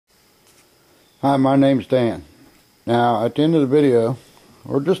Hi, my name's Dan. Now, at the end of the video,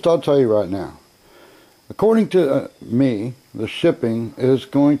 I'll tell you right now, according to me, the shipping is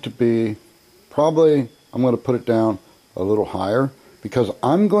going to be probably, I'm going to put it down a little higher, because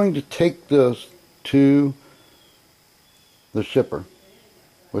I'm going to take this to the shipper,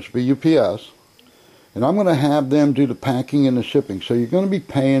 which would be UPS, and I'm going to have them do the packing and the shipping. So you're going to be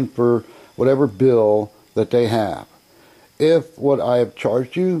paying for whatever bill that they have. If what I have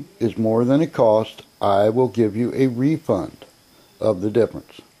charged you is more than it cost, I will give you a refund of the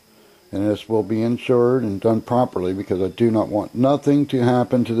difference. And this will be insured and done properly, because I do not want nothing to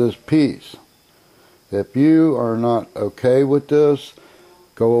happen to this piece. If you are not okay with this,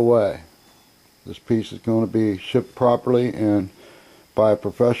 go away. This piece is going to be shipped properly and by a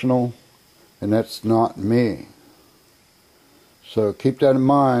professional, and that's not me. So keep that in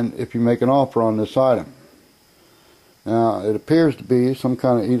mind if you make an offer on this item. Now, it appears to be some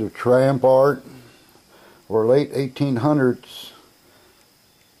kind of either tramp art or late 1800s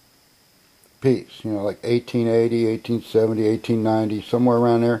piece. You know, like 1880, 1870, 1890, somewhere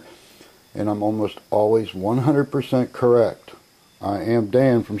around there. And I'm almost always 100% correct. I am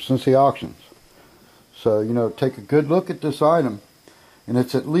Dan from Cincy Auctions. So, you know, take a good look at this item, and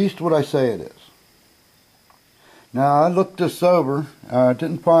it's at least what I say it is. Now, I looked this over. I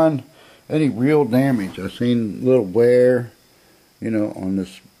didn't find any real damage. I've seen little wear, you know, on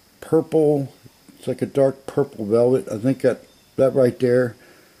this purple. It's like a dark purple velvet. I think that right there,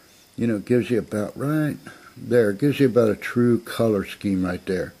 you know, gives you about right there. It gives you about a true color scheme right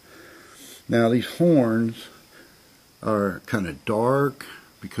there. Now, these horns are kind of dark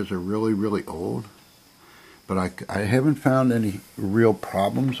because they're really, really old. But I haven't found any real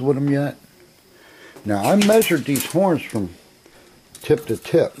problems with them yet. Now, I measured these horns from tip to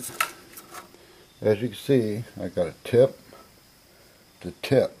tip. As you can see, I got a tip to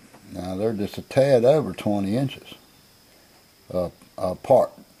tip. Now, they're just a tad over 20 inches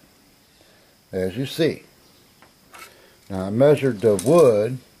apart, as you see. Now, I measured the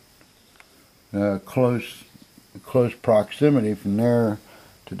wood close proximity from there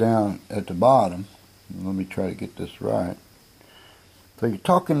to down at the bottom. Let me try to get this right. So you're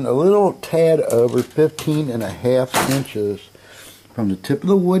talking a little tad over 15.5 inches from the tip of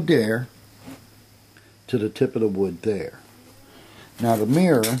the wood there to the tip of the wood there. Now the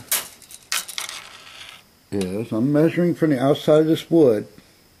mirror is, I'm measuring from the outside of this wood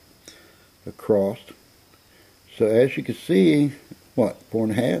across. So as you can see, what,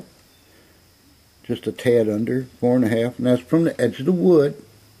 4.5? Just a tad under 4.5, and that's from the edge of the wood.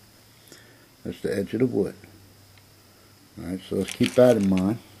 That's the edge of the wood. Alright, so let's keep that in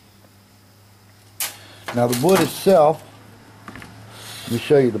mind. Now the wood itself, let me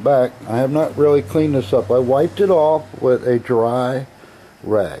show you the back. I have not really cleaned this up. I wiped it off with a dry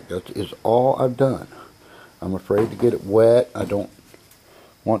rag. That is all I've done. I'm afraid to get it wet. I don't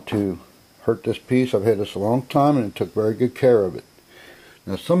want to hurt this piece. I've had this a long time, and it took very good care of it.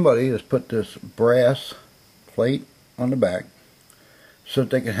 Now somebody has put this brass plate on the back so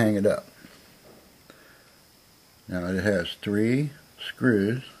that they can hang it up. Now it has 3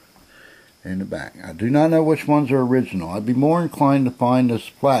 screws in the back. I do not know which ones are original. I'd be more inclined to find this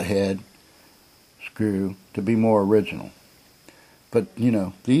flathead screw to be more original. But, you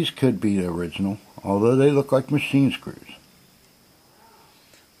know, these could be the original, although they look like machine screws.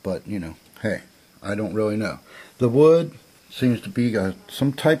 But, you know, hey, I don't really know. The wood seems to be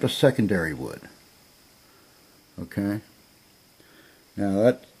some type of secondary wood. Okay? Now,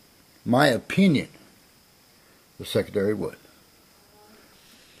 that's my opinion. The secondary wood.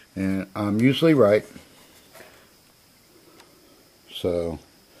 And I'm usually right. So,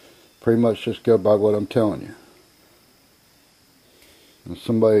 pretty much just go by what I'm telling you. And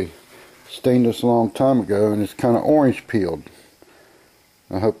somebody stained this a long time ago, and it's kind of orange peeled.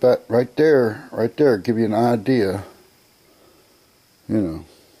 I hope that right there, give you an idea. You know,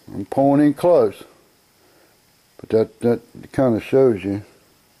 I'm pulling in close, but that kind of shows you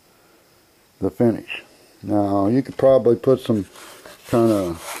the finish. Now, you could probably put some kind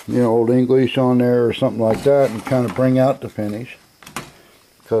of, you know, Old English on there or something like that and kind of bring out the finish.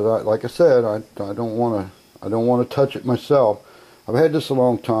 Because, like I said, I don't want to touch it myself. I've had this a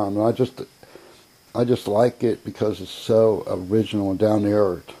long time, and I just like it because it's so original and down to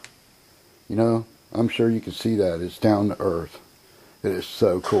earth. You know, I'm sure you can see that. It's down to earth. It is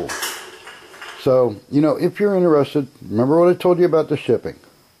so cool. So, you know, if you're interested, remember what I told you about the shipping.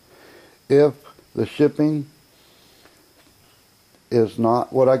 If the shipping is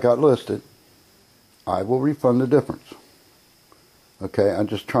not what I got listed, I will refund the difference. Okay, I'm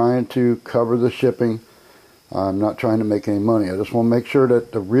just trying to cover the shipping I'm not trying to make any money. I just want to make sure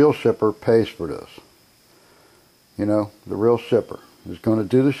that the real shipper pays for this. You know, the real shipper is going to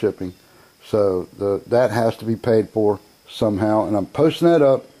do the shipping. So that has to be paid for somehow. And I'm posting that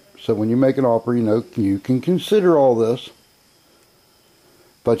up so when you make an offer, you know, you can consider all this.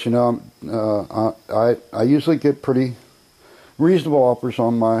 But, you know, I usually get pretty reasonable offers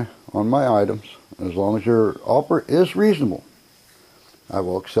on my items. As long as your offer is reasonable, I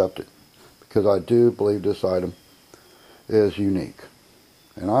will accept it. Because I do believe this item is unique.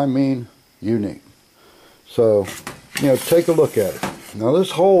 And I mean unique. So, you know, take a look at it. Now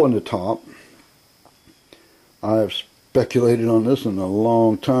this hole in the top, I have speculated on this in a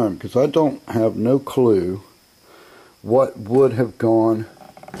long time because I don't have no clue what would have gone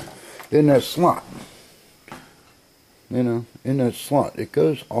in that slot. You know, in that slot. It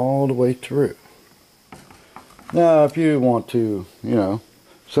goes all the way through. Now, if you want to, you know,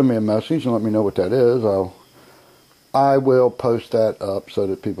 send me a message and let me know what that is, I will post that up so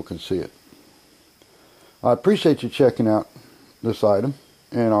that people can see it. I appreciate you checking out this item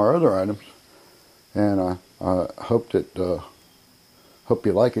and our other items, and I hope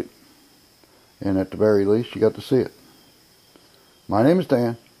you like it, and at the very least you got to see it. My name is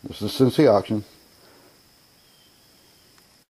Dan. This is Cincy Auction.